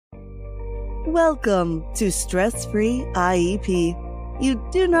Welcome to Stress-Free IEP. You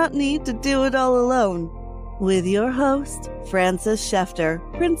do not need to do it all alone. With your host, Francis Schefter,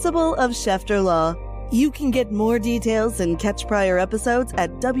 Principal of Schefter Law. You can get more details and catch prior episodes at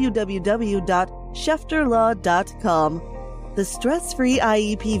www.schefterlaw.com. The Stress-Free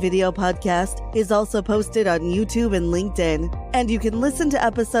IEP video podcast is also posted on YouTube and LinkedIn, and you can listen to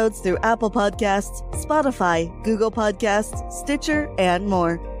episodes through Apple Podcasts, Spotify, Google Podcasts, Stitcher, and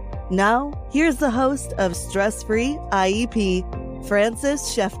more. Now, here's the host of Stress-Free IEP,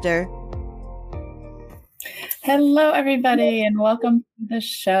 Francis Schefter. Hello, everybody, and welcome to the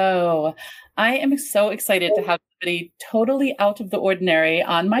show. I am so excited to have somebody totally out of the ordinary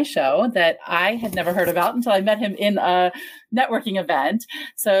on my show that I had never heard about until I met him in a networking event.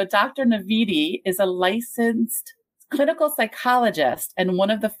 So Dr. Navidi is a licensed clinical psychologist and one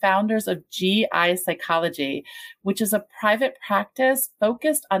of the founders of GI Psychology, which is a private practice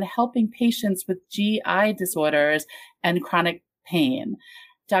focused on helping patients with GI disorders and chronic pain.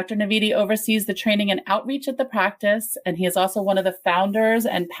 Dr. Navidi oversees the training and outreach at the practice, and he is also one of the founders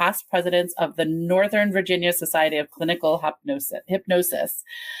and past presidents of the Northern Virginia Society of Clinical Hypnosis.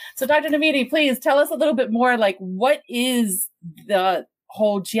 So Dr. Navidi, please tell us a little bit more, like, what is the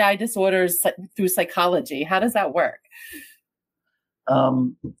whole GI disorders through psychology? How does that work?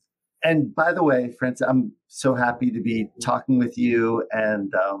 And by the way, Francis, I'm so happy to be talking with you,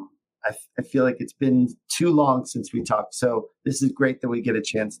 and I feel like it's been too long since we talked. So this is great that we get a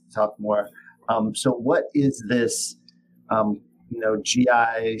chance to talk more. So what is this,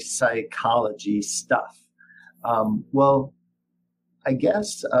 GI psychology stuff? Well, I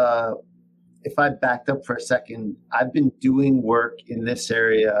guess if I backed up for a second, I've been doing work in this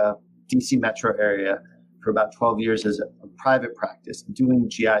area, DC metro area, for about 12 years as a private practice, doing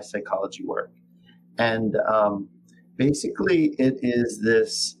GI psychology work. And basically it is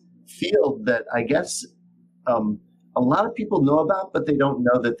this field that I guess a lot of people know about, but they don't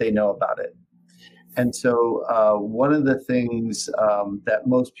know that they know about it. And so one of the things that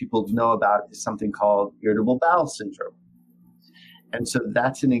most people know about is something called irritable bowel syndrome. And so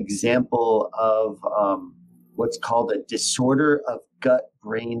that's an example of what's called a disorder of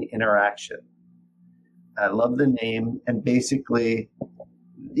gut-brain interaction. I love the name. And basically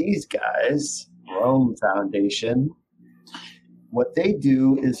these guys, Rome Foundation, what they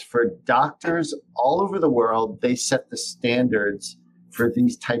do is for doctors all over the world, they set the standards for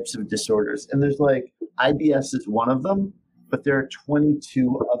these types of disorders. And there's like, IBS is one of them, but there are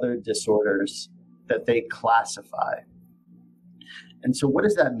 22 other disorders that they classify. And so what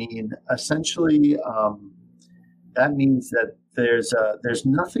does that mean? Essentially, that means that there's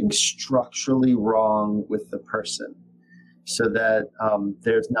nothing structurally wrong with the person. So that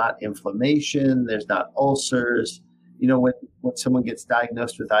there's not inflammation, there's not ulcers. You know, when someone gets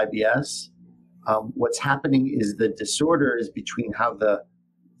diagnosed with IBS, what's happening is the disorder is between how the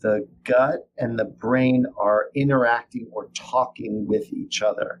gut and the brain are interacting or talking with each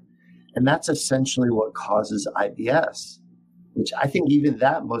other. And that's essentially what causes IBS, which I think even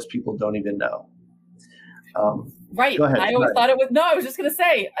that most people don't even know. Right. Go ahead. I always thought it was, no, I was just going to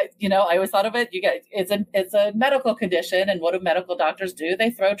say, I always thought of it, it's a medical condition. And what do medical doctors do?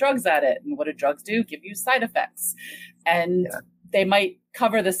 They throw drugs at it. And what do drugs do? Give you side effects. And they might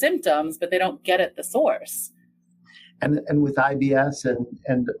cover the symptoms, but they don't get at the source. And with IBS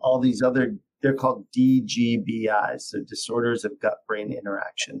and all these other, they're called DGBIs, so disorders of gut-brain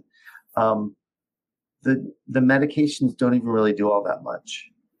interaction. The medications don't even really do all that much.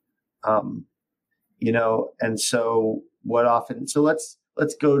 And so let's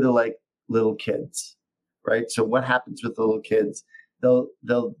go to like little kids, right? So what happens with the little kids? They'll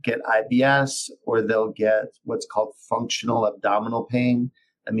get IBS, or they'll get what's called functional abdominal pain.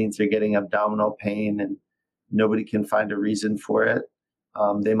 That means they're getting abdominal pain and nobody can find a reason for it.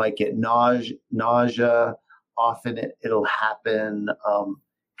 They might get nausea. Often it'll happen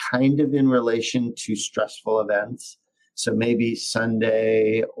kind of in relation to stressful events. So maybe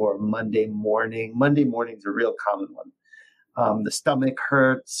Sunday or Monday morning. Monday morning is a real common one. The stomach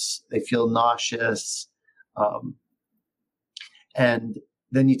hurts. They feel nauseous. And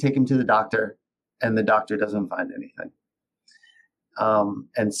then you take them to the doctor, and the doctor doesn't find anything.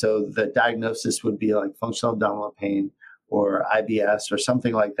 And so the diagnosis would be like functional abdominal pain or IBS or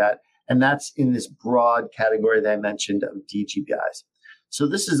something like that. And that's in this broad category that I mentioned of DGBIs. So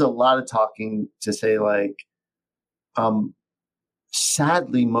this is a lot of talking to say, like,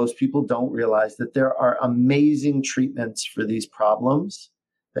 sadly, most people don't realize that there are amazing treatments for these problems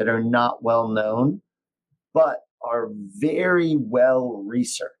that are not well known, but are very well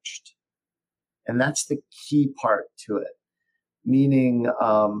researched. And that's the key part to it. Meaning,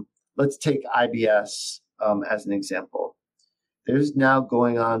 let's take IBS as an example. There's now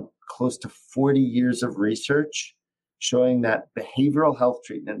going on close to 40 years of research showing that behavioral health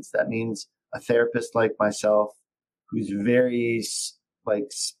treatments, that means a therapist like myself who's very like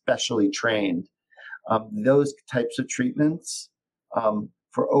specially trained, those types of treatments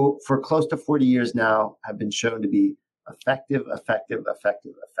for close to 40 years now have been shown to be effective,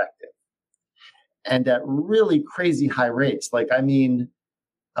 and at really crazy high rates. Like, I mean,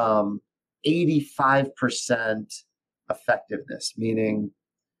 85% effectiveness, meaning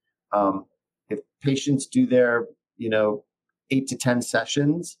if patients do their 8 to 10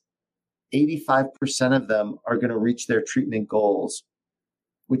 sessions, 85% of them are going to reach their treatment goals,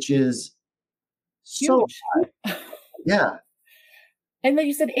 which is so high. Yeah. And then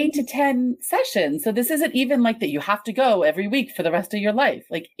you said 8 to 10 sessions. So this isn't even like that you have to go every week for the rest of your life.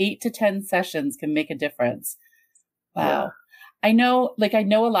 Like 8 to 10 sessions can make a difference. Wow. Yeah. I know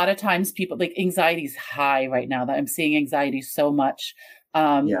a lot of times people, like, anxiety is high right now. That I'm seeing anxiety so much.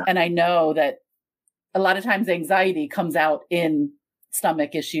 And I know that a lot of times anxiety comes out in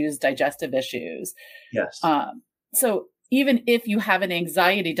stomach issues, digestive issues. Yes. So even if you have an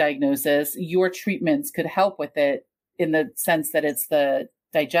anxiety diagnosis, your treatments could help with it in the sense that it's the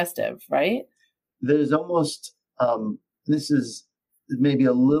digestive, right? There's almost, this is maybe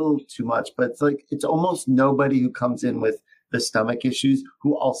a little too much, but it's almost nobody who comes in with the stomach issues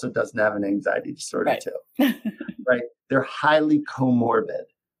who also doesn't have an anxiety disorder too, right? They're highly comorbid.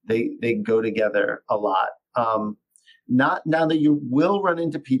 They go together a lot. Not now that you will run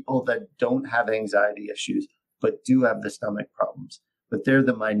into people that don't have anxiety issues, but do have the stomach problems, but they're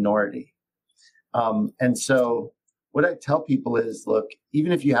the minority. And so what I tell people is, look,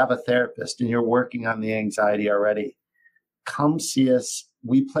 even if you have a therapist and you're working on the anxiety already, come see us.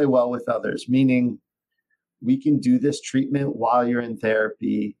 We play well with others, meaning we can do this treatment while you're in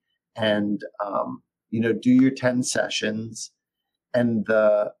therapy and, do your 10 sessions, and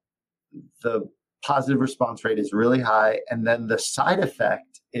the positive response rate is really high. And then the side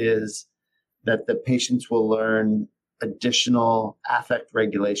effect is that the patients will learn additional affect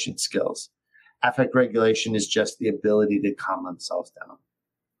regulation skills. Affect regulation is just the ability to calm themselves down.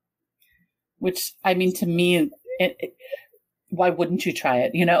 Which, I mean, to me, why wouldn't you try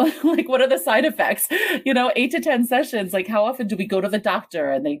it? Like, what are the side effects? 8 to 10 sessions. Like, how often do we go to the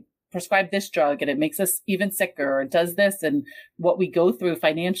doctor and they prescribe this drug and it makes us even sicker, or does this, and what we go through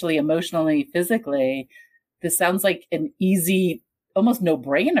financially, emotionally, physically? This sounds like an easy, almost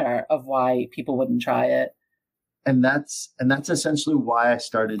no-brainer of why people wouldn't try it. And that's essentially why I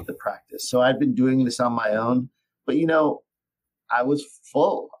started the practice. So I'd been doing this on my own, but I was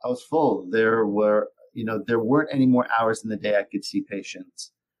full. There weren't any more hours in the day I could see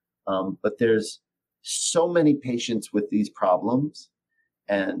patients. But there's so many patients with these problems.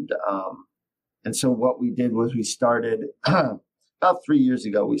 And so what we did was we started about 3 years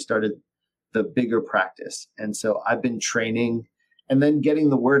ago, we started the bigger practice. And so I've been training and then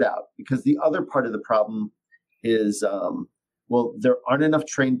getting the word out, because the other part of the problem is, there aren't enough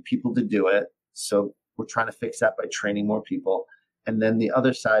trained people to do it. So we're trying to fix that by training more people. And then the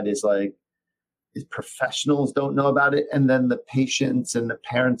other side is professionals don't know about it. And then the patients and the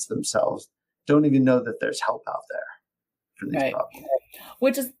parents themselves don't even know that there's help out there for these problems.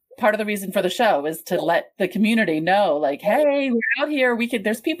 Which is part of the reason for the show, is to let the community know, like, hey, we're out here.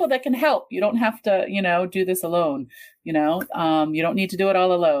 There's people that can help. You don't have to, do this alone. You don't need to do it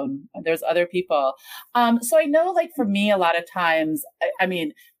all alone. There's other people. So I know, like, for me, a lot of times, I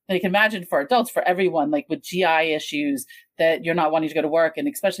mean, I can imagine for adults, for everyone, like with GI issues, that you're not wanting to go to work, and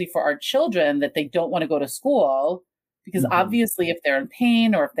especially for our children, that they don't want to go to school, because obviously if they're in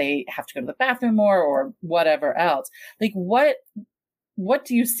pain or if they have to go to the bathroom more or whatever else, like what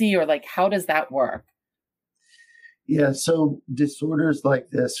do you see, or like, how does that work? Yeah. So disorders like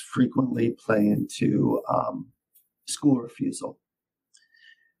this frequently play into school refusal,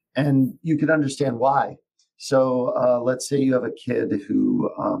 and you can understand why. So let's say you have a kid who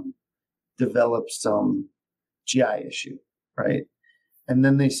develops some GI issue, right? And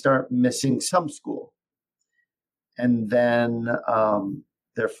then they start missing some school. And then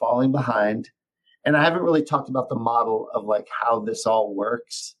they're falling behind. And I haven't really talked about the model of like how this all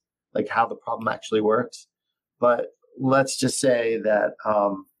works, like how the problem actually works. But let's just say that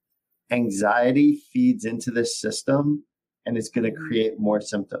anxiety feeds into this system and is going to create more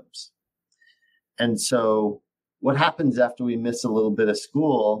symptoms. And so what happens after we miss a little bit of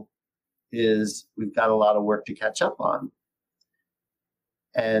school is we've got a lot of work to catch up on.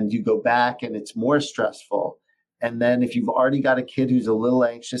 And you go back and it's more stressful. And then if you've already got a kid who's a little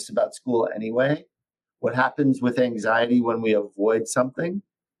anxious about school anyway, what happens with anxiety when we avoid something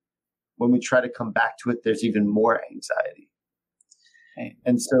when we try to come back to it, there's even more anxiety. Right.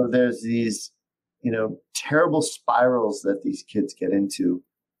 And so there's these, terrible spirals that these kids get into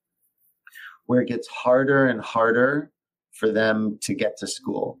where it gets harder and harder for them to get to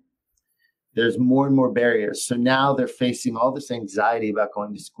school. There's more and more barriers. So now they're facing all this anxiety about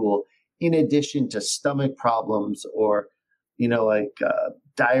going to school, in addition to stomach problems or,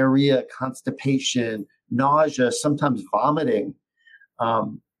 diarrhea, constipation, nausea, sometimes vomiting.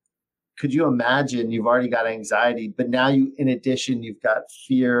 Could you imagine you've already got anxiety, but now in addition, you've got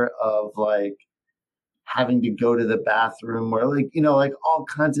fear of like having to go to the bathroom or all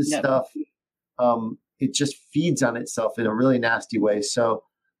kinds of stuff. It just feeds on itself in a really nasty way. So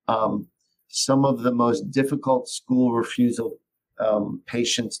some of the most difficult school refusal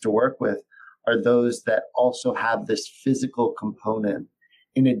patients to work with are those that also have this physical component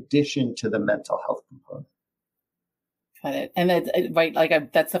in addition to the mental health component. Got it. And that's right.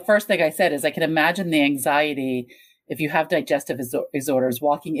 That's the first thing I said is I can imagine the anxiety if you have digestive disorders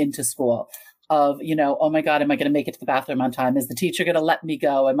walking into school of, oh my God, am I going to make it to the bathroom on time? Is the teacher going to let me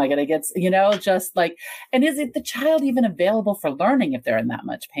go? Am I going to get, and is it the child even available for learning if they're in that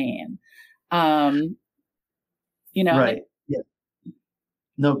much pain? Right. Yeah.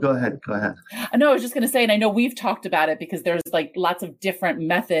 No, go ahead. I know I was just going to say, and I know we've talked about it because there's lots of different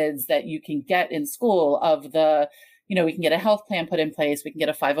methods that you can get in school of we can get a health plan put in place. We can get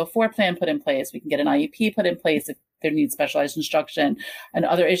a 504 plan put in place. We can get an IEP put in place if there needs specialized instruction and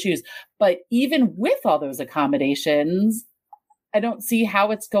other issues. But even with all those accommodations, I don't see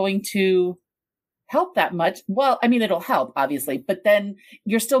how it's going to help that much. Well, I mean, it'll help, obviously, but then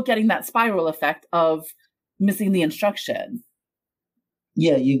you're still getting that spiral effect of missing the instruction.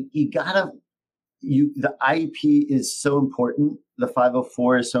 Yeah, the IEP is so important. The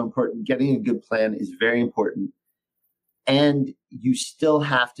 504 is so important. Getting a good plan is very important. And you still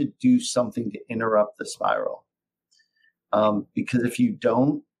have to do something to interrupt the spiral. Because if you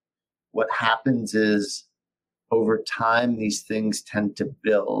don't, what happens is over time, these things tend to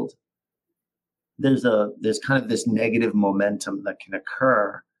build. There's kind of this negative momentum that can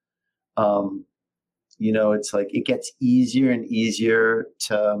occur. It's like it gets easier and easier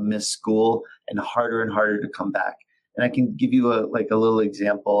to miss school and harder to come back. And I can give you a little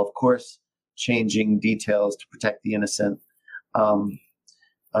example. Of course, changing details to protect the innocent.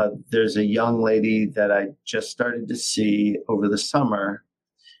 There's a young lady that I just started to see over the summer,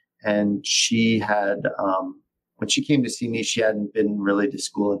 and she had, when she came to see me, she hadn't been really to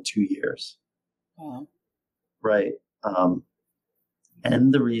school in 2 years. Oh. Right.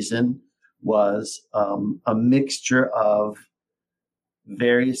 And the reason was a mixture of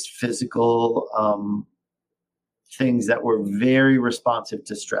various physical things that were very responsive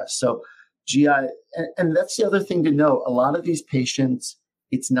to stress. So GI, and that's the other thing to know. A lot of these patients,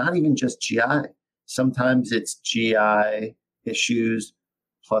 it's not even just GI. Sometimes it's GI issues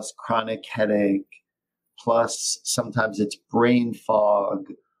plus chronic headache, plus sometimes it's brain fog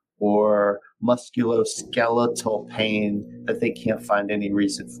or musculoskeletal pain that they can't find any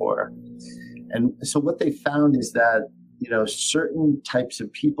reason for. And so what they found is that, certain types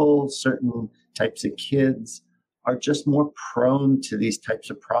of people, certain types of kids are just more prone to these types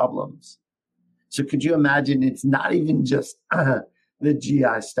of problems. So could you imagine it's not even just the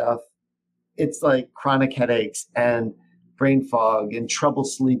GI stuff. It's like chronic headaches and brain fog and trouble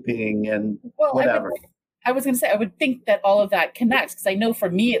sleeping and whatever. I was going to say, I would think that all of that connects because I know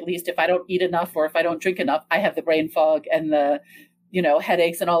for me, at least, if I don't eat enough or if I don't drink enough, I have the brain fog and the,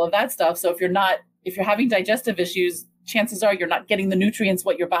 headaches and all of that stuff. So if you're having digestive issues, chances are you're not getting the nutrients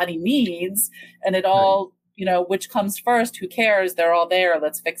what your body needs, and it all, which comes first, who cares? They're all there.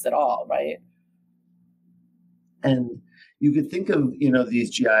 Let's fix it all. Right. And you could think of, these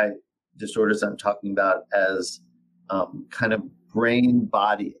GI disorders I'm talking about as kind of brain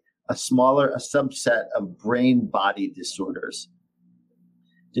body, a subset of brain body disorders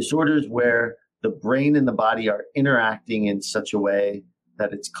where the brain and the body are interacting in such a way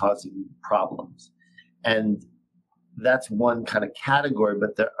that it's causing problems. And that's one kind of category,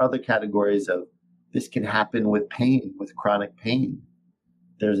 but there are other categories of this can happen with pain, with chronic pain.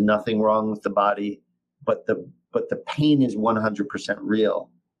 There's nothing wrong with the body, but the pain is 100% real,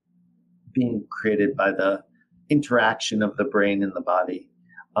 being created by the interaction of the brain and the body.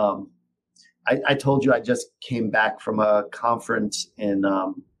 I told you I just came back from a conference in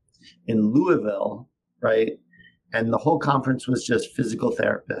Louisville, right? And the whole conference was just physical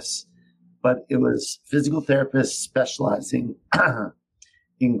therapists, but it was physical therapists specializing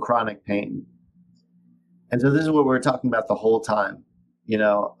in chronic pain. And so this is what we're talking about the whole time,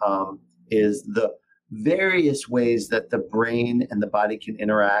 is the various ways that the brain and the body can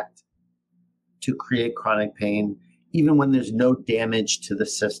interact to create chronic pain, even when there's no damage to the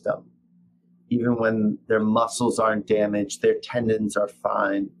system, even when their muscles aren't damaged, their tendons are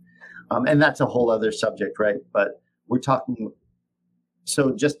fine. And that's a whole other subject, right? But we're talking,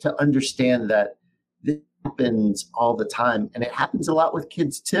 so just to understand that this happens all the time, and it happens a lot with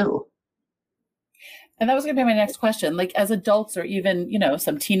kids too. And that was going to be my next question. Like as adults or even,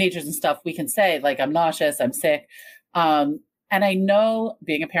 some teenagers and stuff, we can say like, I'm nauseous, I'm sick. And I know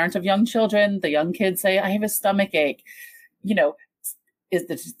being a parent of young children, the young kids say, I have a stomach ache.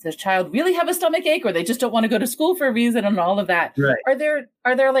 Does the child really have a stomach ache, or they just don't want to go to school for a reason and all of that? Right.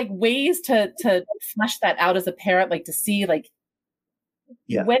 Are there like ways to flesh that out as a parent, like to see like,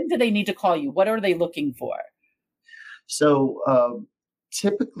 when do they need to call you? What are they looking for? So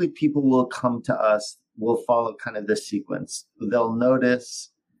typically people will come to us, will follow kind of this sequence. They'll notice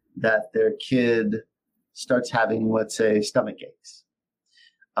that their kid starts having, let's say, stomach aches.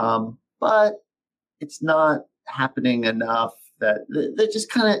 But it's not happening enough that they're just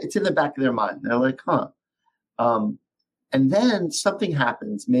kind of, it's in the back of their mind. They're like, huh. And then something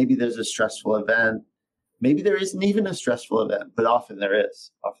happens. Maybe there's a stressful event. Maybe there isn't even a stressful event, but often there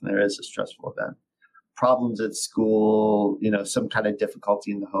is. Often there is a stressful event. Problems at school, some kind of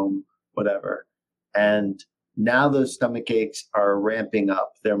difficulty in the home, whatever. And now those stomach aches are ramping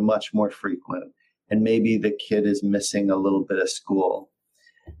up. They're much more frequent. And maybe the kid is missing a little bit of school.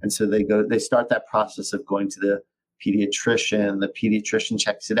 And so they start that process of going to the pediatrician. The pediatrician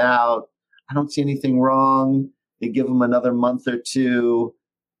checks it out. I don't see anything wrong. They give them another month or two.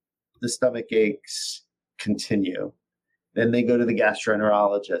 The stomach aches continue. Then they go to the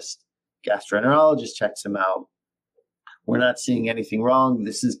gastroenterologist. Gastroenterologist checks them out. We're not seeing anything wrong.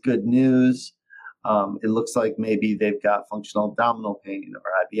 This is good news. It looks like maybe they've got functional abdominal pain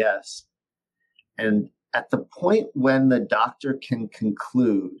or IBS. And at the point when the doctor can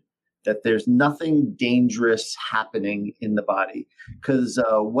conclude that there's nothing dangerous happening in the body, because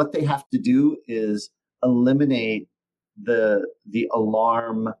what they have to do is eliminate the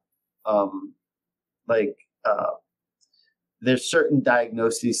alarm. There's certain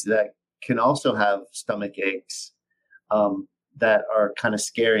diagnoses that can also have stomach aches that are kind of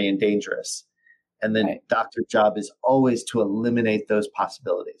scary and dangerous. And the doctor's job is always to eliminate those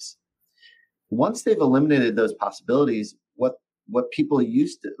possibilities. Once they've eliminated those possibilities, what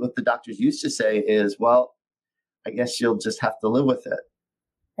the doctors used to say is, well, I guess you'll just have to live with it.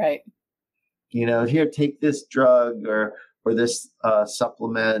 Right. Here, take this drug or this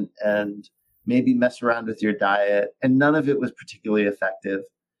supplement and maybe mess around with your diet. And none of it was particularly effective.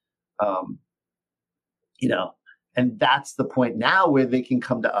 And that's the point now where they can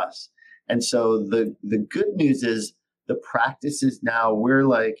come to us. And so the good news is the practice is now we're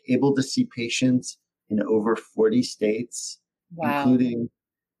like able to see patients in over 40 states, including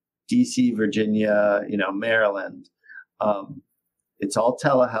DC, Virginia, Maryland. It's all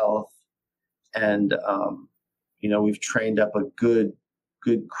telehealth. And, we've trained up a good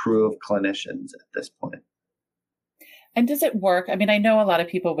crew of clinicians at this point. And does it work? I mean, I know a lot of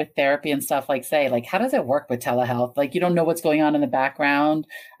people with therapy and stuff how does it work with telehealth? Like, you don't know what's going on in the background.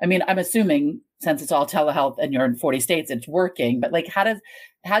 I mean, I'm assuming since it's all telehealth and you're in 40 states, it's working, but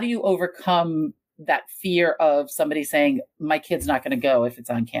how do you overcome that fear of somebody saying, my kid's not going to go if it's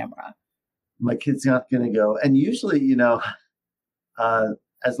on camera? My kid's not going to go. And usually,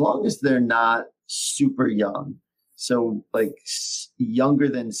 as long as they're not super young, so like younger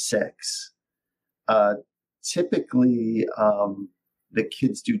than 6, typically the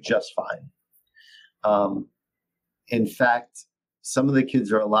kids do just fine. In fact, some of the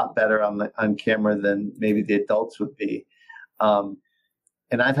kids are a lot better on camera than maybe the adults would be. And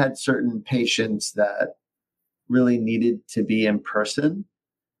I've had certain patients that really needed to be in person,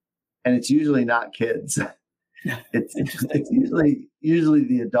 and it's usually not kids. It's usually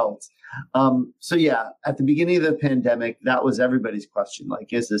the adults. So yeah, at the beginning of the pandemic, that was everybody's question.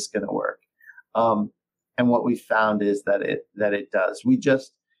 Like, is this going to work? And what we found is that it does. You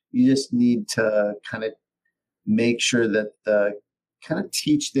just need to kind of make sure that kind of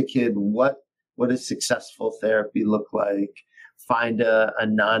teach the kid what does successful therapy look like. Find a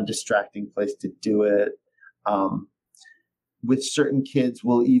non-distracting place to do it. With certain kids,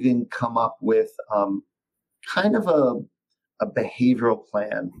 we'll even come up with kind of a behavioral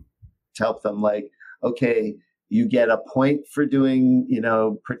plan to help them. Like, okay, you get a point for doing,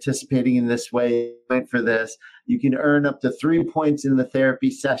 participating in this way, point for this. You can earn up to 3 points in the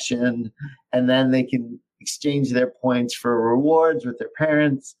therapy session, and then they can exchange their points for rewards with their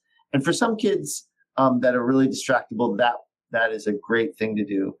parents. And for some kids that are really distractible, that is a great thing to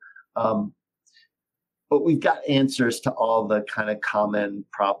do. but we've got answers to all the kind of common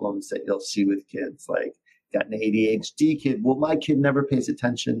problems that you'll see with kids, like got an ADHD kid. Well, my kid never pays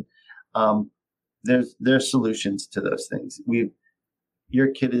attention. There's solutions to those things. Your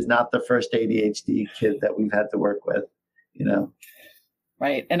kid is not the first ADHD kid that we've had to work with, you know.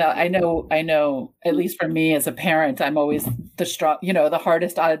 Right. And I know, at least for me as a parent, I'm always the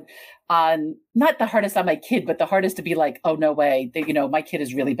hardest on not the hardest on my kid, but the hardest to be like, oh, no way, my kid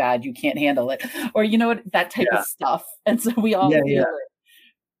is really bad. You can't handle it. Or, that type of stuff. And so we all feel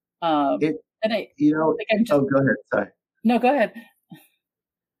it. And I, go ahead. Sorry. No, go ahead.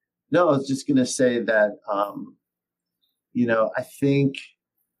 No, I was just going to say that, I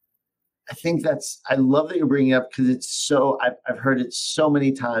think I love that you're bringing it up, because it's so, I've heard it so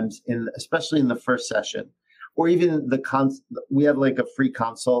many times especially in the first session, or even we have like a free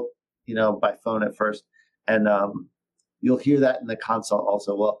consult, by phone at first. And, you'll hear that in the consult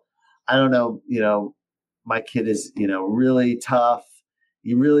also. Well, I don't know, my kid is, really tough.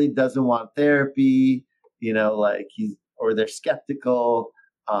 He really doesn't want therapy, or they're skeptical.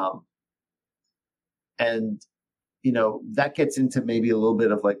 And, that gets into maybe a little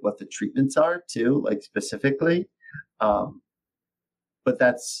bit of like what the treatments are too, like specifically. But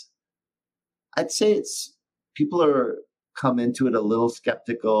I'd say people are come into it a little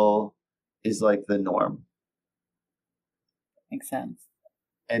skeptical is like the norm. Makes sense.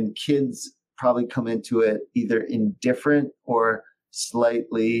 And kids probably come into it either indifferent or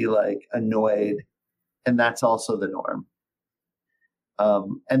slightly like annoyed. And that's also the norm.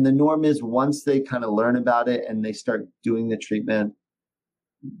 And the norm is once they kind of learn about it and they start doing the treatment,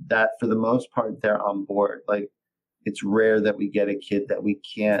 that for the most part, they're on board. Like, it's rare that we get a kid that we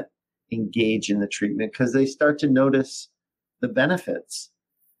can't engage in the treatment, because they start to notice the benefits.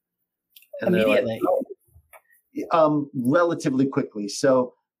 And immediately. Relatively quickly.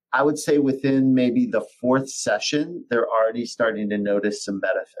 So I would say within maybe the fourth session, they're already starting to notice some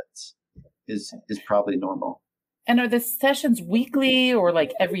benefits is probably normal. And are the sessions weekly or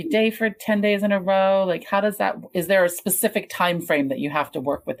like every day for 10 days in a row? Like, how does that, is there a specific time frame that you have to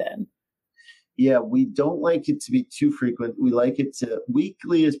work within? Yeah, we don't like it to be too frequent. We like it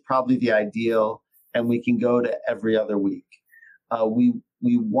weekly is probably the ideal, and we can go to every other week.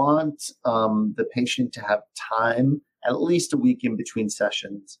 We want the patient to have time, at least a week in between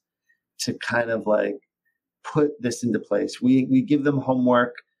sessions, to kind of like put this into place. We give them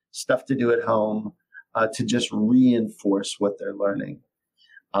homework, stuff to do at home, to just reinforce what they're learning.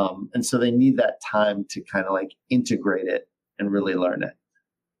 And so they need that time to kind of like integrate it and really learn it.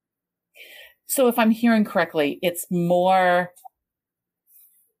 So if I'm hearing correctly, it's more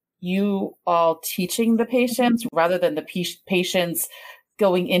you all teaching the patients rather than the patients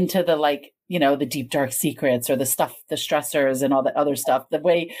going into the the deep dark secrets or the stuff, the stressors and all that other stuff, the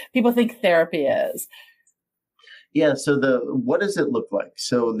way people think therapy is. Yeah. So what does it look like?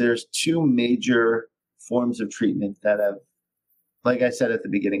 So there's two major forms of treatment that have, like I said at the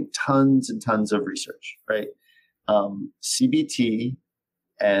beginning, tons and tons of research, right? CBT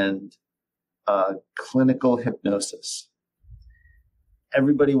and clinical hypnosis.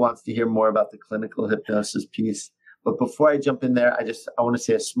 Everybody wants to hear more about the clinical hypnosis piece. But before I jump in there, I want to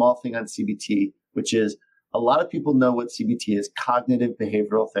say a small thing on CBT, which is a lot of people know what CBT is, cognitive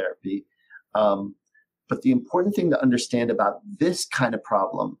behavioral therapy. But the important thing to understand about this kind of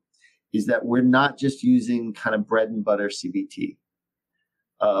problem is that we're not just using kind of bread and butter CBT.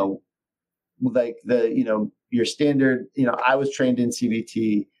 Like your standard, I was trained in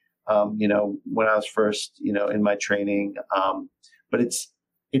CBT, when I was first, in my training. But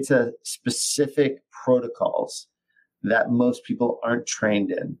it's a specific protocols that most people aren't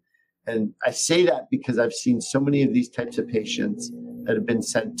trained in. And I say that because I've seen so many of these types of patients that have been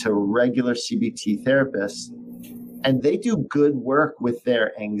sent to regular CBT therapists, and they do good work with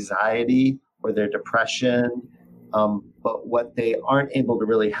their anxiety or their depression. But what they aren't able to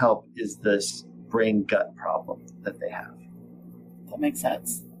really help is this brain gut problem that they have. That makes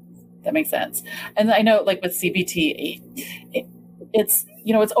sense. And I know, like with CBT, it's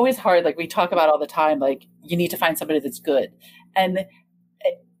it's always hard. Like we talk about all the time, like you need to find somebody that's good. And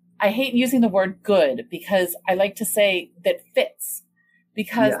I hate using the word good because I like to say that fits,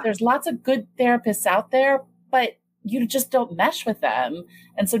 because there's lots of good therapists out there, but you just don't mesh with them.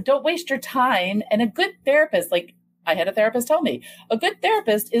 And so don't waste your time. And a good therapist, like I had a therapist tell me, a good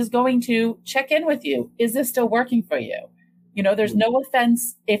therapist is going to check in with you. Is this still working for you? There's no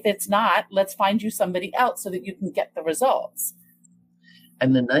offense if it's not. Let's find you somebody else so that you can get the results.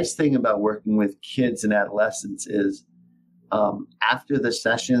 And the nice thing about working with kids and adolescents is after the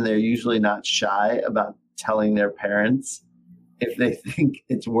session, they're usually not shy about telling their parents. if they think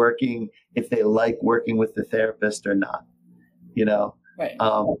it's working, if they like working with the therapist or not, you know? Right.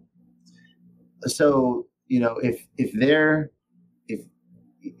 So, if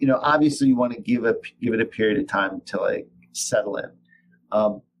obviously you want to give it a period of time to like settle in.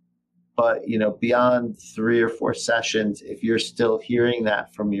 But, beyond 3 or 4 sessions, if you're still hearing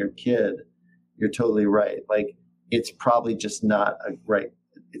that from your kid, you're totally right. Like, it's probably just not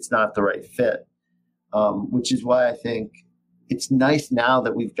it's not the right fit. Which is why I think it's nice now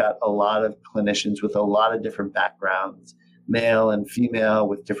that we've got a lot of clinicians with a lot of different backgrounds, male and female,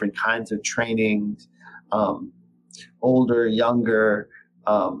 with different kinds of trainings, older, younger,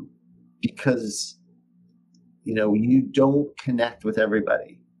 because, you don't connect with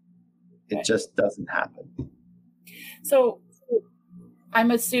everybody. It just doesn't happen. So I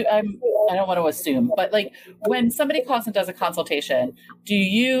don't want to assume, but like when somebody calls and does a consultation, do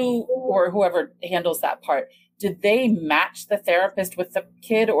you or whoever handles that part, do they match the therapist with the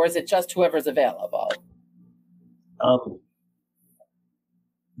kid, or is it just whoever's available?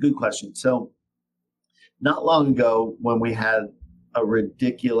 Good question. So not long ago, when we had a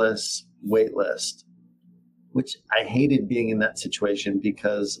ridiculous wait list, which I hated being in that situation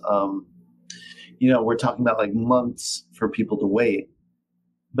because, we're talking about like months for people to wait.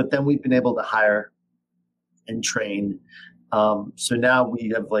 But then we've been able to hire and train. So now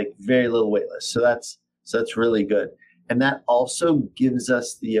we have like very little wait list. So that's really good. And that also gives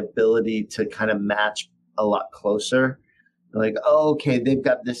us the ability to kind of match a lot closer. Like, oh, okay, they've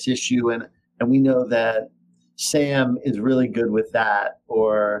got this issue and we know that Sam is really good with that,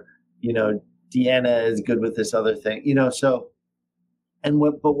 or, Deanna is good with this other thing, so,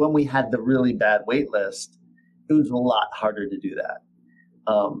 but when we had the really bad wait list, it was a lot harder to do that.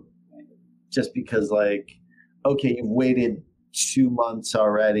 Just because like, okay, you've waited 2 months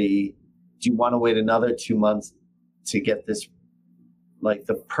already. Do you want to wait another 2 months to get this, like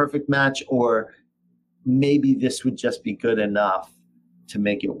the perfect match? Or maybe this would just be good enough to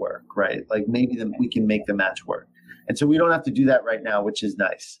make it work, right? Like maybe we can make the match work. And so we don't have to do that right now, which is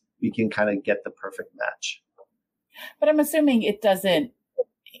nice. We can kind of get the perfect match. But I'm assuming it doesn't.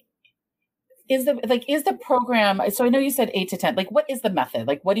 Is the program, so I know you said 8 to 10, like what is the method?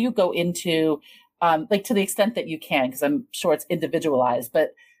 Like what do you go into, like to the extent that you can, because I'm sure it's individualized,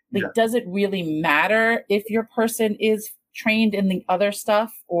 but like, does it really matter if your person is trained in the other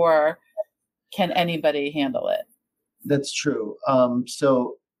stuff, or can anybody handle it? That's true.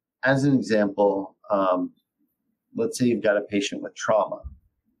 So as an example, let's say you've got a patient with trauma,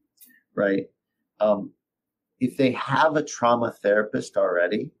 right? If they have a trauma therapist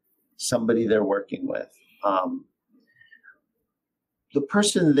already, somebody they're working with, the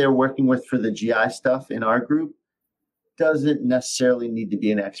person they're working with for the GI stuff in our group doesn't necessarily need to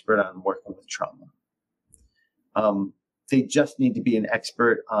be an expert on working with trauma. They just need to be an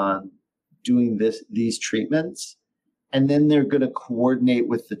expert on doing these treatments. And then they're going to coordinate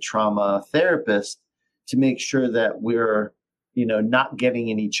with the trauma therapist to make sure that we're, not getting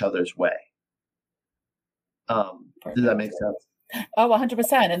in each other's way. Does that make sense? Oh,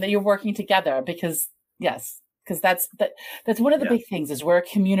 100%. And that you're working together because that's one of the big things is we're a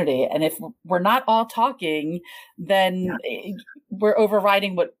community. And if we're not all talking, then we're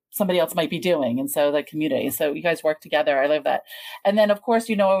overriding what somebody else might be doing. And so the community, so you guys work together. I love that. And then of course,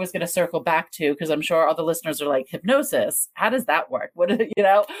 I was going to circle back to, because I'm sure all the listeners are like, hypnosis, how does that work? What,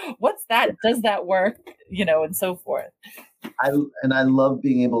 what's that? Does that work? And so forth. I love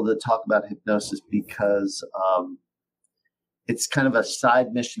being able to talk about hypnosis because, it's kind of a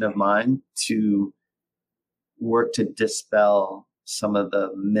side mission of mine to work to dispel some of the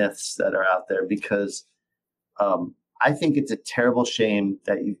myths that are out there, because I think it's a terrible shame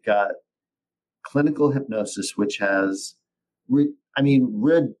that you've got clinical hypnosis, which has,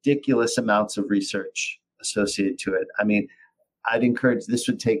 ridiculous amounts of research associated to it. I'd encourage, this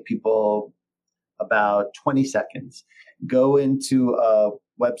would take people about 20 seconds. Go into a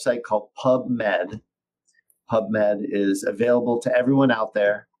website called PubMed. PubMed is available to everyone out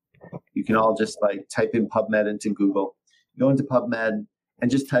there. You can all just type in PubMed into Google. Go into PubMed and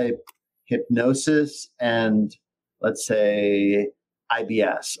just type hypnosis and let's say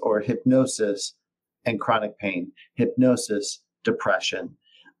IBS, or hypnosis and chronic pain, hypnosis, depression.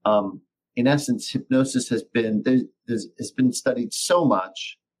 In essence, hypnosis has been studied so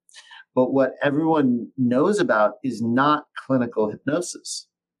much, but what everyone knows about is not clinical hypnosis.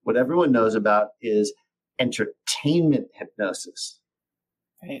 What everyone knows about is entertainment hypnosis.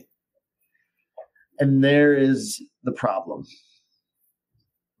 Right. And there is the problem,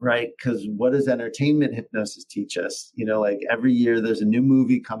 right? Because what does entertainment hypnosis teach us? Every year there's a new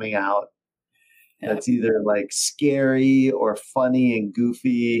movie coming out that's either like scary or funny and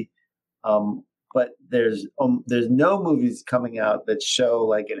goofy. But there's no movies coming out that show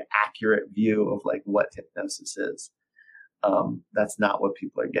like an accurate view of like what hypnosis is. That's not what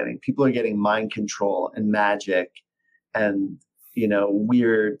people are getting. People are getting mind control and magic and,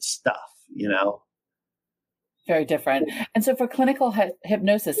 weird stuff, Very different. And so for clinical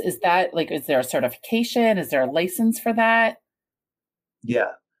hypnosis, is there a certification? Is there a license for that?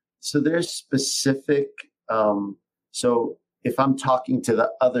 Yeah. So there's specific, so if I'm talking to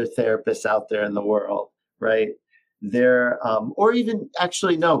the other therapists out there in the world, right, or even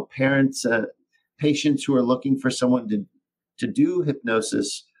actually, no, parents, patients who are looking for someone to do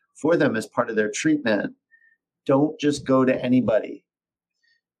hypnosis for them as part of their treatment, don't just go to anybody.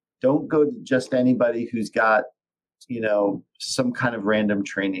 Don't go to just anybody who's got, some kind of random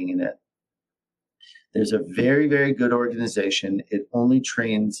training in it. There's a very, very good organization. It only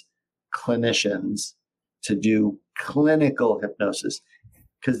trains clinicians to do clinical hypnosis,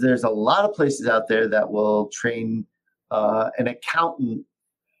 because there's a lot of places out there that will train an accountant,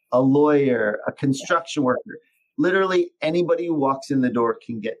 a lawyer, a construction worker. Literally anybody who walks in the door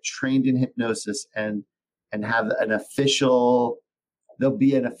can get trained in hypnosis and have there'll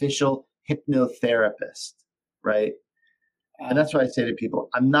be an official hypnotherapist, right? And that's why I say to people,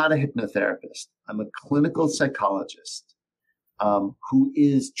 I'm not a hypnotherapist. I'm a clinical psychologist who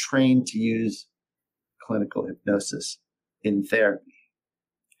is trained to use clinical hypnosis in therapy.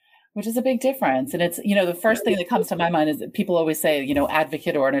 Which is a big difference. And it's, the first thing that comes to my mind is that people always say,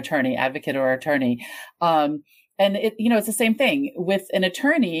 advocate or an attorney, advocate or attorney. And it's the same thing with an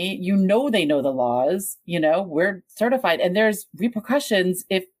attorney. They know the laws, we're certified, and there's repercussions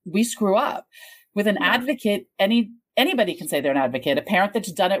if we screw up. With an advocate, anybody can say they're an advocate, a parent that's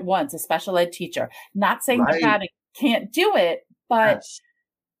done it once, a special ed teacher, not saying that can't do it, but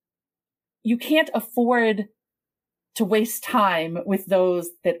you can't afford to waste time with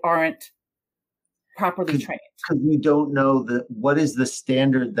those that aren't properly trained. Because you don't know what is the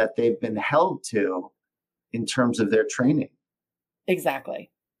standard that they've been held to in terms of their training. Exactly.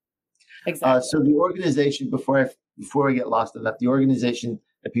 So the organization, before I get lost in that, the organization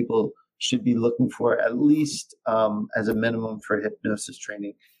that people should be looking for, at least as a minimum for hypnosis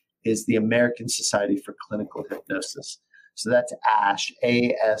training, is the American Society for Clinical Hypnosis. So that's ASH,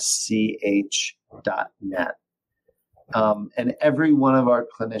 ASCH.net. And every one of our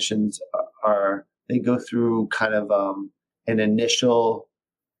clinicians they go through kind of an initial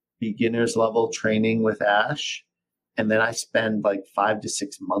beginner's level training with ASH. And then I spend like 5 to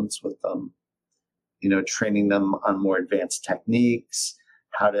 6 months with them, training them on more advanced techniques,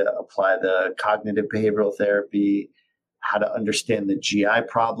 how to apply the cognitive behavioral therapy, how to understand the GI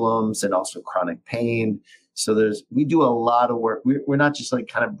problems and also chronic pain. So we do a lot of work. We're not just like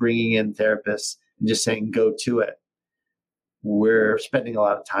kind of bringing in therapists and just saying, go to it. We're spending a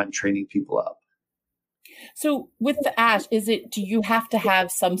lot of time training people up. So with the ASH, do you have to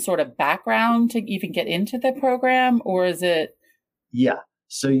have some sort of background to even get into the program, or is it? Yeah.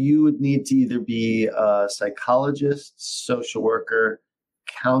 So you would need to either be a psychologist, social worker,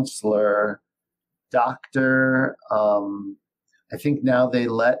 counselor, doctor. I think now they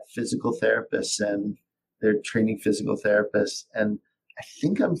let physical therapists in. They're training physical therapists. And I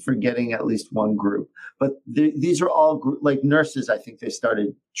think I'm forgetting at least one group. But these are all like nurses. I think they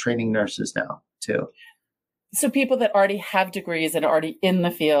started training nurses now too. So people that already have degrees and are already in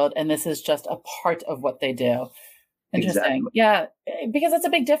the field, and this is just a part of what they do. Interesting. Exactly. Yeah, because that's a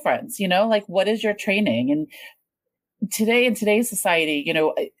big difference, like what is your training? And in today's society,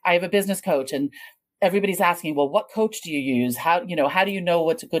 I have a business coach, and everybody's asking, well, what coach do you use? How do you know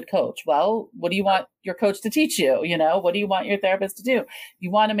what's a good coach? Well, what do you want your coach to teach you? What do you want your therapist to do?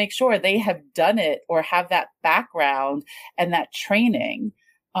 You want to make sure they have done it or have that background and that training.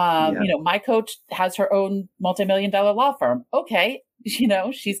 My coach has her own multi-million-dollar law firm. Okay.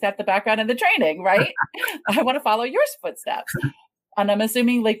 She's got the background and the training, right? I want to follow your footsteps. And I'm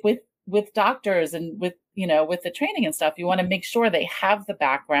assuming like with doctors and with the training and stuff, you want to make sure they have the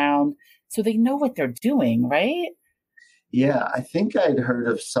background so they know what they're doing, right? Yeah. I think I'd heard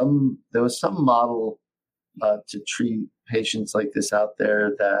of there was some model to treat patients like this out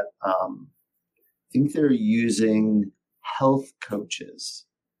there that I think they're using health coaches.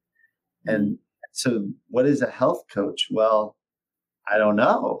 And so what is a health coach? Well, I don't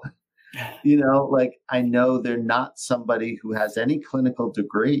know. Like I know they're not somebody who has any clinical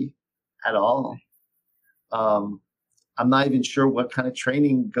degree at all. I'm not even sure what kind of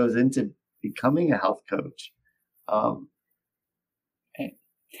training goes into becoming a health coach. But,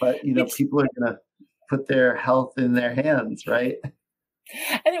 people are going to put their health in their hands, right?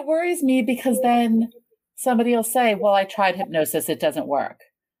 And it worries me because then somebody will say, well, I tried hypnosis, it doesn't work.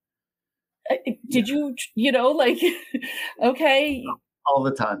 Did you, like, okay. All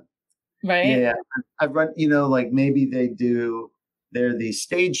the time. Right. Yeah. I've run, like maybe there are these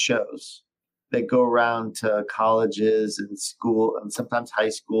stage shows that go around to colleges and school and sometimes high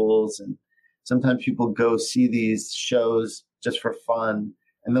schools. And sometimes people go see these shows just for fun,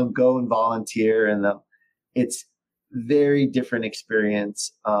 and they'll go and volunteer, and it's very different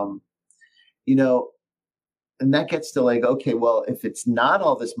experience. And that gets to like, okay, well, if it's not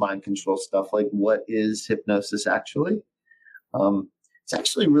all this mind control stuff, like what is hypnosis actually? It's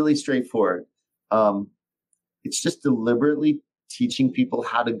actually really straightforward. It's just deliberately teaching people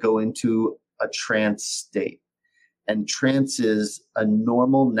how to go into a trance state. And trance is a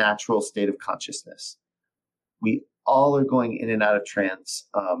normal, natural state of consciousness. We all are going in and out of trance.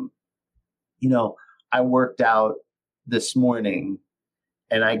 I worked out this morning,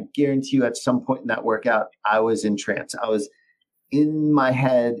 and I guarantee you at some point in that workout, I was in trance. I was in my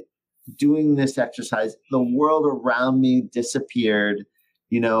head doing this exercise. The world around me disappeared.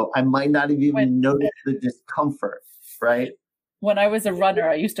 I might not have even noticed the discomfort, right? When I was a runner,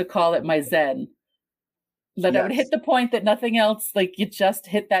 I used to call it my Zen. That I would hit the point that nothing else, like you just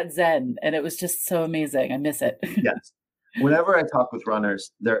hit that Zen. And it was just so amazing. I miss it. Yes. Whenever I talk with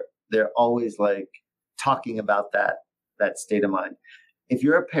runners, they're always like talking about that state of mind. If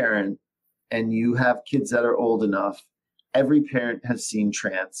you're a parent and you have kids that are old enough, every parent has seen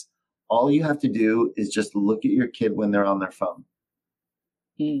trance. All you have to do is just look at your kid when they're on their phone.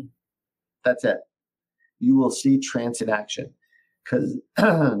 That's it. You will see trance in action because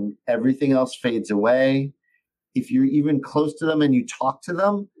everything else fades away. If you're even close to them and you talk to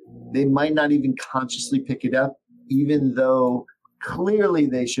them, they might not even consciously pick it up, even though clearly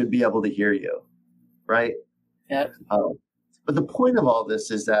they should be able to hear you, right? Yep. But the point of all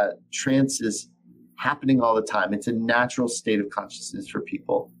this is that trance is happening all the time. It's a natural state of consciousness for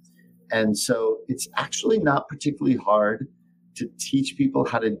people. And so it's actually not particularly hard to teach people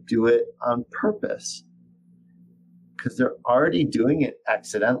how to do it on purpose because they're already doing it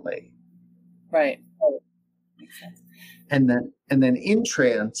accidentally. Right. Makes sense. And then in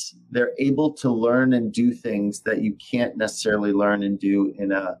trance, they're able to learn and do things that you can't necessarily learn and do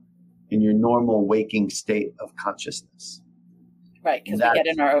in your normal waking state of consciousness. Right, because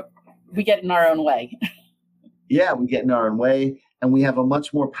we get in our own way. Yeah, we get in our own way, and we have a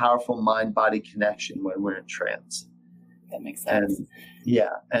much more powerful mind-body connection when we're in trance. That makes sense.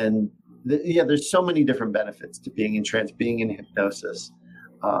 There's so many different benefits to being in trance, being in hypnosis,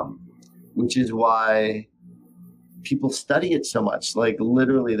 which is why people study it so much. Like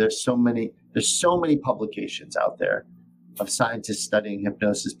literally, there's so many publications out there of scientists studying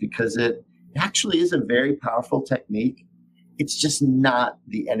hypnosis because it actually is a very powerful technique. It's just not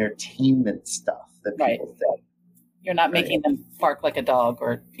the entertainment stuff that people think. You're not making them bark like a dog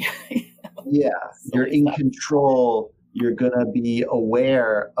or you're in control. You're going to be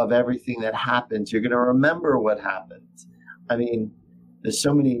aware of everything that happens. You're going to remember what happens. I mean, there's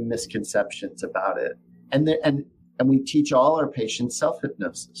so many misconceptions about it. And we teach all our patients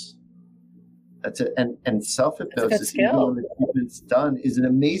self-hypnosis. That's it. And self-hypnosis, even when the treatment's done, is an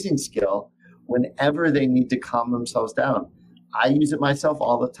amazing skill whenever they need to calm themselves down. I use it myself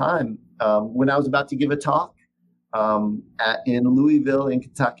all the time. When I was about to give a talk in Louisville in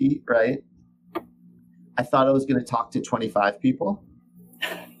Kentucky, right? I thought I was going to talk to 25 people.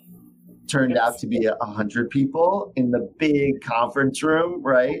 Turned out to be 100 people in the big conference room,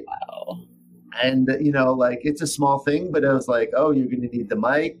 right? Wow. And, it's a small thing, but I was like, oh, you're going to need the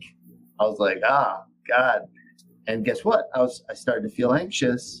mic. I was like, God. And guess what? I started to feel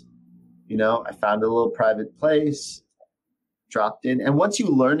anxious. I found a little private place, dropped in. And once you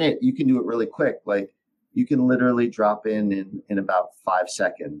learn it, you can do it really quick. Like you can literally drop in about 5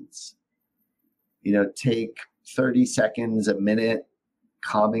 seconds. Take 30 seconds, a minute,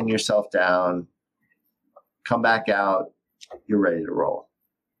 calming yourself down, come back out, you're ready to roll.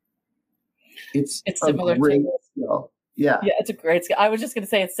 It's similar great to skill. Yeah, it's a great skill. I was just going to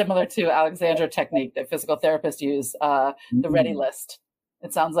say it's similar to Alexandra technique that physical therapists use, the ready list.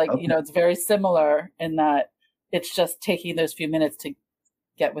 It sounds like, it's very similar in that it's just taking those few minutes to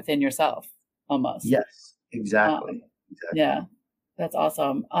get within yourself almost. Yes, exactly. Yeah, that's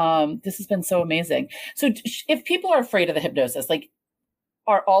awesome. This has been so amazing. So if people are afraid of the hypnosis, like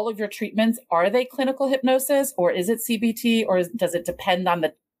are all of your treatments, are they clinical hypnosis or is it CBT or does it depend on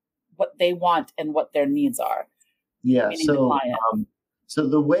what they want and what their needs are? Yeah. So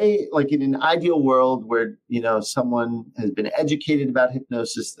the way, like in an ideal world where, someone has been educated about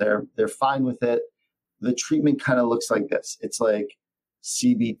hypnosis, they're fine with it. The treatment kind of looks like this. It's like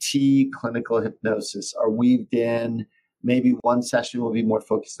CBT, clinical hypnosis are weaved in. Maybe one session will be more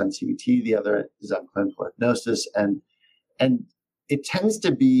focused on CBT, the other is on clinical hypnosis. And it tends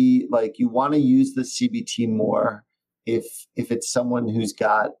to be like you want to use the CBT more if it's someone who's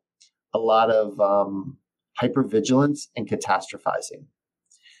got a lot of hypervigilance and catastrophizing.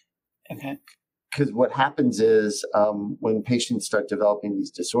 Okay. Because what happens is when patients start developing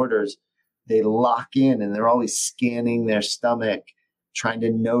these disorders, they lock in and they're always scanning their stomach, trying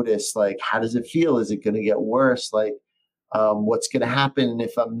to notice, like, how does it feel? Is it going to get worse? Like, what's going to happen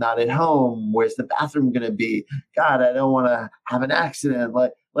if I'm not at home? Where's the bathroom going to be? God, I don't want to have an accident.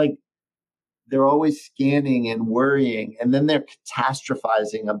 Like they're always scanning and worrying, and then they're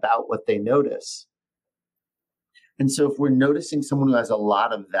catastrophizing about what they notice. And so if we're noticing someone who has a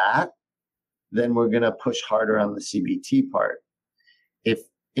lot of that, then we're going to push harder on the CBT part.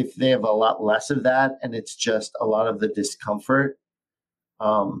 If they have a lot less of that and it's just a lot of the discomfort,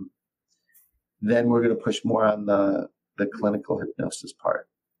 then we're going to push more on the clinical hypnosis part.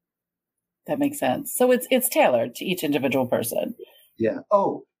 That makes sense. So it's tailored to each individual person. Yeah.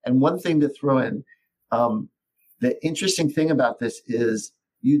 Oh, and one thing to throw in, the interesting thing about this is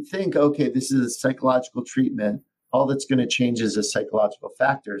you'd think, okay, this is a psychological treatment. All that's going to change is the psychological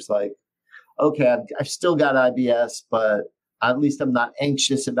factors. Like, okay, I've still got IBS, but at least I'm not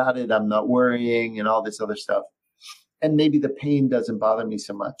anxious about it. I'm not worrying and all this other stuff. And maybe the pain doesn't bother me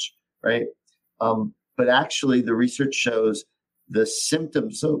so much, right? But actually the research shows the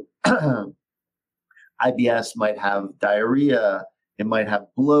symptoms. So IBS might have diarrhea, it might have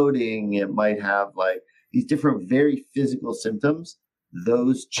bloating, it might have like these different very physical symptoms.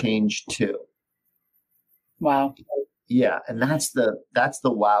 Those change too. Wow. Yeah. And that's the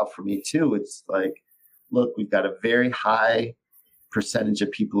wow for me too. It's like, look, we've got a very high percentage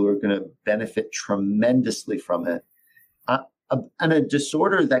of people who are going to benefit tremendously from it. And a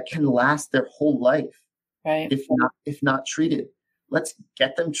disorder that can last their whole life, right? If not treated. Let's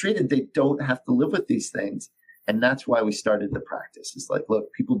get them treated. They don't have to live with these things. And that's why we started the practice. It's like,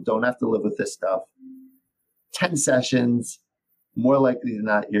 look, people don't have to live with this stuff. 10 sessions, more likely than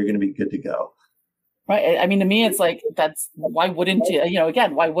not, you're going to be good to go. Right. I mean, to me, it's like, why wouldn't you?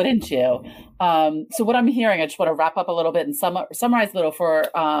 Again, why wouldn't you? So what I'm hearing, I just want to wrap up a little bit and summarize a little for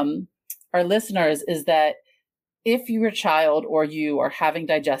our listeners, is that if you're a child or you are having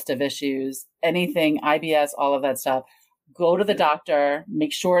digestive issues, anything, IBS, all of that stuff, go to the doctor,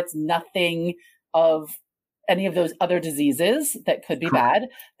 make sure it's nothing of any of those other diseases that could be bad,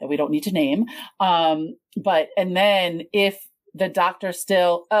 that we don't need to name. And then if the doctor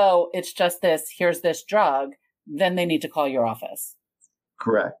still, it's just this, here's this drug, then they need to call your office.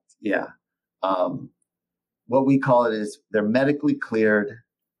 Correct. Yeah. What we call it is they're medically cleared.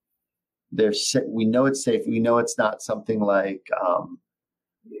 We know it's safe. We know it's not something like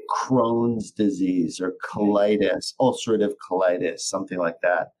Crohn's disease or colitis, ulcerative colitis, something like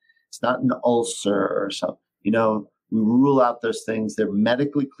that. It's not an ulcer or something. We rule out those things. They're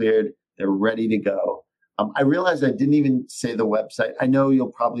medically cleared. They're ready to go. I realized I didn't even say the website. I know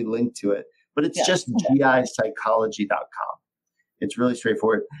you'll probably link to it, but it's just gipsychology.com. It's really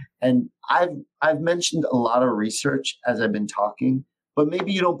straightforward. And I've mentioned a lot of research as I've been talking, but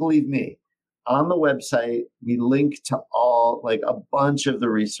maybe you don't believe me. On the website, we link to a bunch of the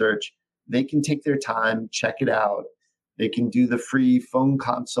research. They can take their time, check it out. They can do the free phone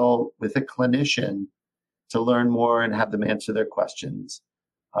consult with a clinician to learn more and have them answer their questions.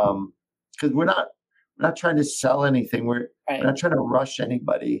 Because we're not trying to sell anything. We're not trying to rush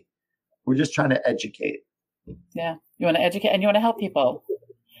anybody. We're just trying to educate. Yeah. You want to educate and you want to help people.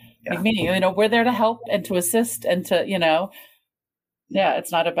 Yeah. Like me, we're there to help and to assist and to,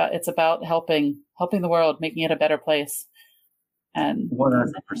 it's about helping the world, making it a better place. And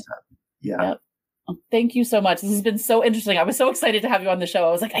 100%. Yeah. Yep. Thank you so much. This has been so interesting. I was so excited to have you on the show.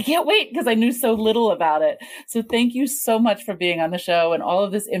 I was like, I can't wait because I knew so little about it. So thank you so much for being on the show and all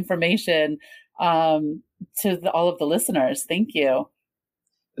of this information to all of the listeners. Thank you.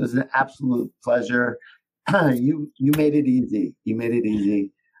 It was an absolute pleasure. You made it easy.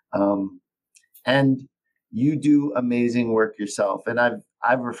 And you do amazing work yourself. And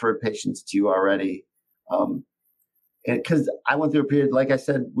I've referred patients to you already. Because I went through a period, like I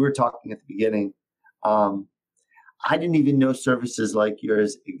said, we were talking at the beginning. I didn't even know services like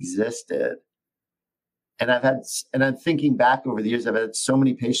yours existed. And I'm thinking back over the years, I've had so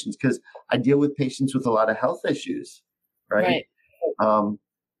many patients because I deal with patients with a lot of health issues, right?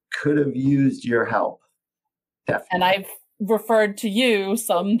 Could have used your help. Definitely. And I've referred to you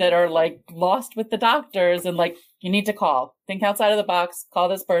some that are like lost with the doctors and like, you need to think outside of the box, call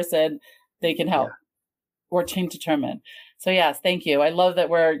this person, they can help or change determine. So yes, thank you. I love that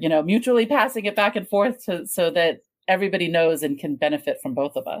we're, mutually passing it back and forth so that everybody knows and can benefit from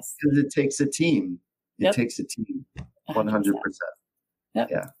both of us. Because it takes a team. Yep. It takes a team. 100%. Yep.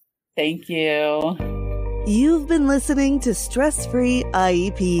 Yeah. Thank you. You've been listening to Stress Free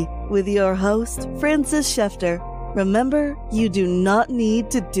IEP with your host, Francis Schefter. Remember, you do not need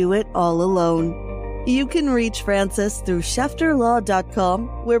to do it all alone. You can reach Francis through schefterlaw.com,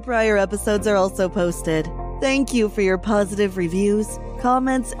 where prior episodes are also posted. Thank you for your positive reviews,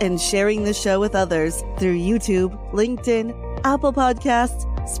 comments, and sharing the show with others through YouTube, LinkedIn, Apple Podcasts,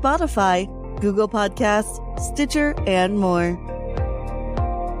 Spotify, Google Podcasts, Stitcher, and more.